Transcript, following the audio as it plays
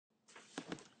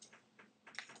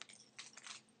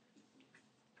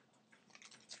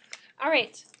All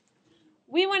right.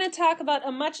 We want to talk about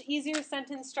a much easier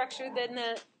sentence structure than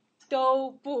the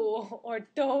do bu or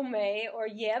do mei or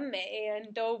ye mei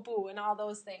and do bu and all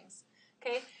those things.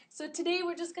 Okay? So today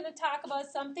we're just going to talk about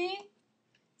something,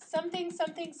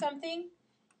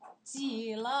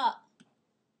 jile.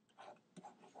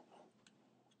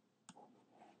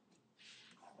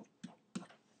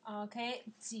 Okay,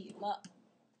 jile.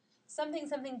 Something,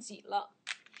 jile.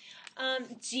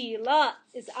 Jile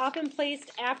is often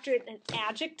placed after an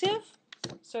adjective,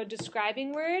 so a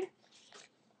describing word,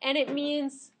 and it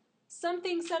means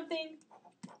something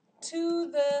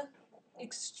to the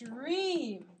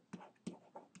extreme.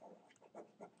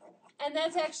 And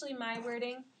that's actually my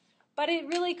wording, but it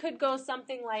really could go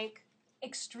something like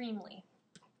extremely.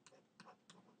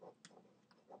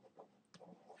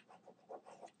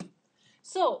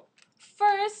 So,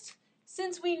 first,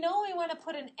 since we know we want to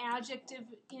put an adjective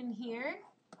in here,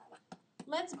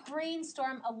 let's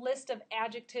brainstorm a list of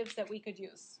adjectives that we could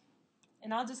use.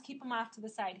 And I'll just keep them off to the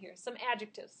side here. Some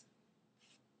adjectives.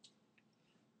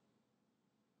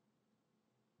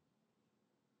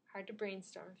 Hard to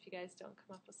brainstorm if you guys don't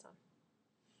come up with some.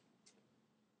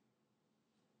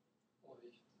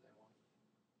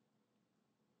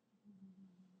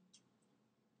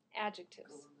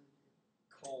 Adjectives.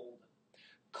 Cold.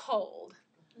 Cold.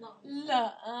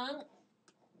 冷。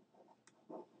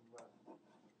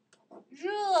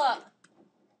热。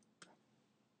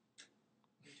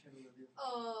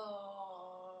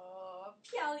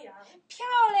漂亮。漂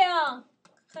亮。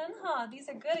很好. These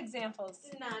are good examples.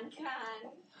 难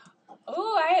看。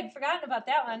Oh, I had forgotten about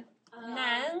that one.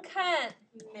 难看.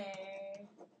 美。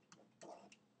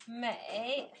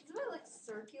美. Isn't it like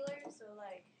circular? So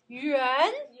like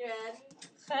圆. 圆。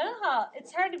很好.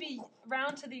 It's hard to be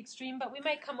round to the extreme, but we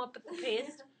might come up with the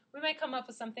taste. We might come up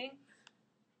with something.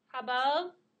 How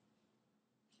about?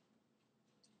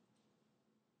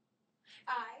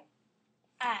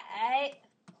 I.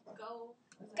 Go.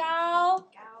 高.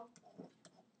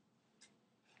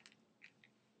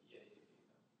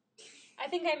 I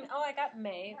think I got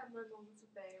May. I have my moments of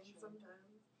fame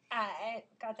sometimes. I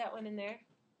got that one in there.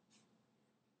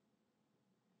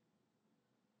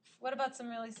 What about some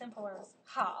really simple ones?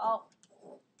 好.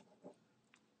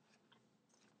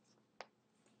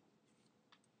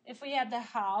 If we had the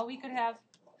好, we could have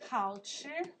好吃.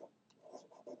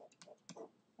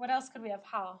 What else could we have?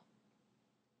 好.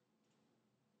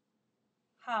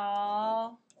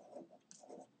 好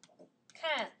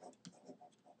看.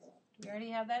 Do we already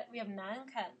have that? We have 难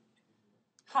看.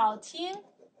 好听.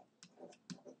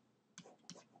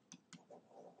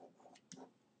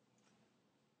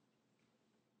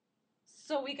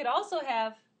 So we could also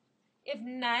have, if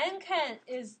难看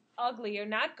is ugly or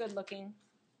not good looking,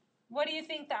 what do you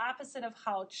think the opposite of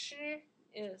好吃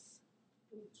is?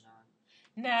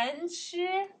 难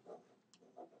吃.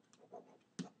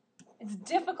 It's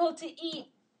difficult to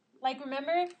eat. Like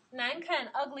remember, 难看,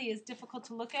 ugly is difficult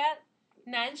to look at.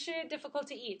 难吃, difficult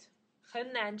to eat.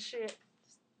 很难吃,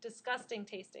 disgusting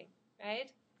tasting,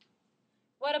 right?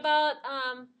 What about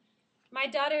my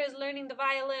daughter is learning the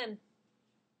violin?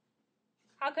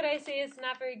 How could I say it's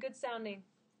not very good sounding?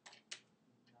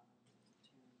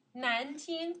 难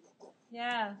听.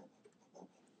 Yeah.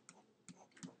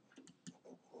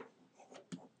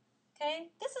 Okay,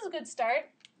 this is a good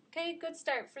start. Okay, good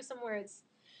start for some words.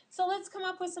 So let's come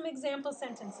up with some example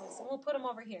sentences, and we'll put them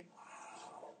over here.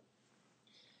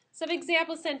 Some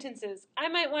example sentences. I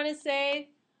might want to say,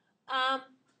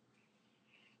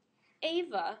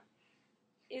 Ava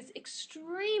is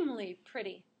extremely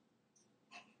pretty.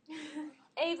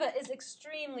 Ava is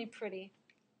extremely pretty.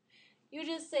 You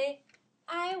just say,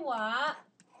 爱娃.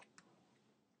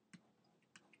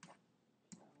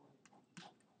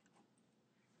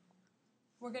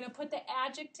 We're going to put the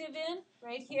adjective in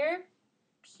right here.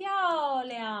 漂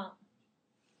亮.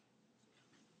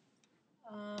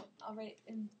 I'll write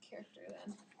in character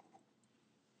then.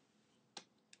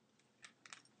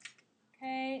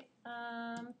 Okay,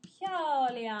 漂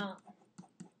亮.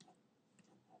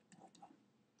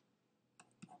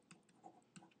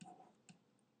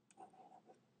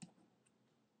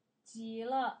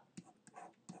 jile.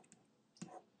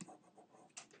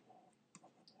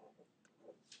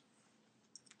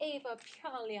 Ava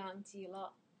漂亮极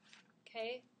了.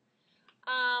 Okay.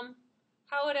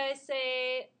 How would I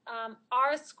say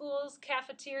our school's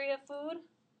cafeteria food?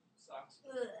 Sucks.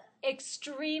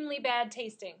 Extremely bad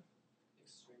tasting.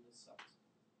 Extremely sucks.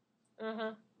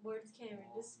 Uh-huh. Words can't even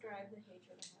describe the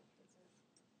hatred I have for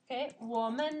this. Okay. 我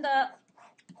们的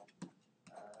chocolate milk.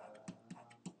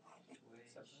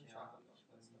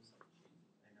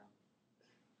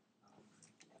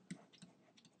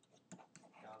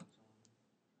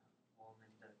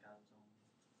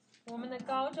 我们的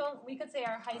高中 we could say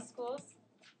our high schools.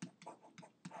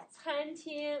 餐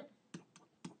厅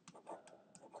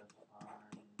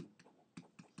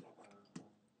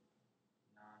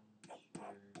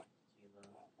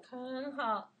很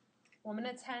好，我们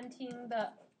的餐厅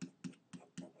的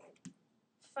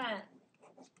饭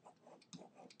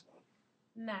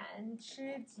难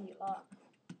吃极了。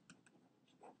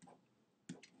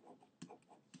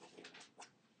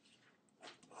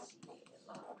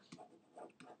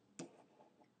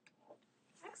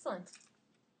Excellent.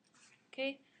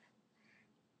 Okay.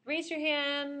 Raise your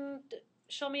hand.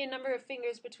 Show me a number of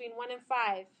fingers between 1 and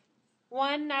 5.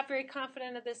 1, not very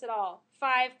confident of this at all.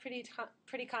 5,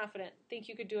 pretty confident. Think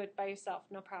you could do it by yourself,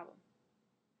 no problem.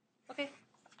 Okay,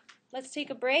 let's take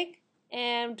a break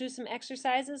and do some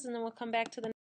exercises, and then we'll come back to the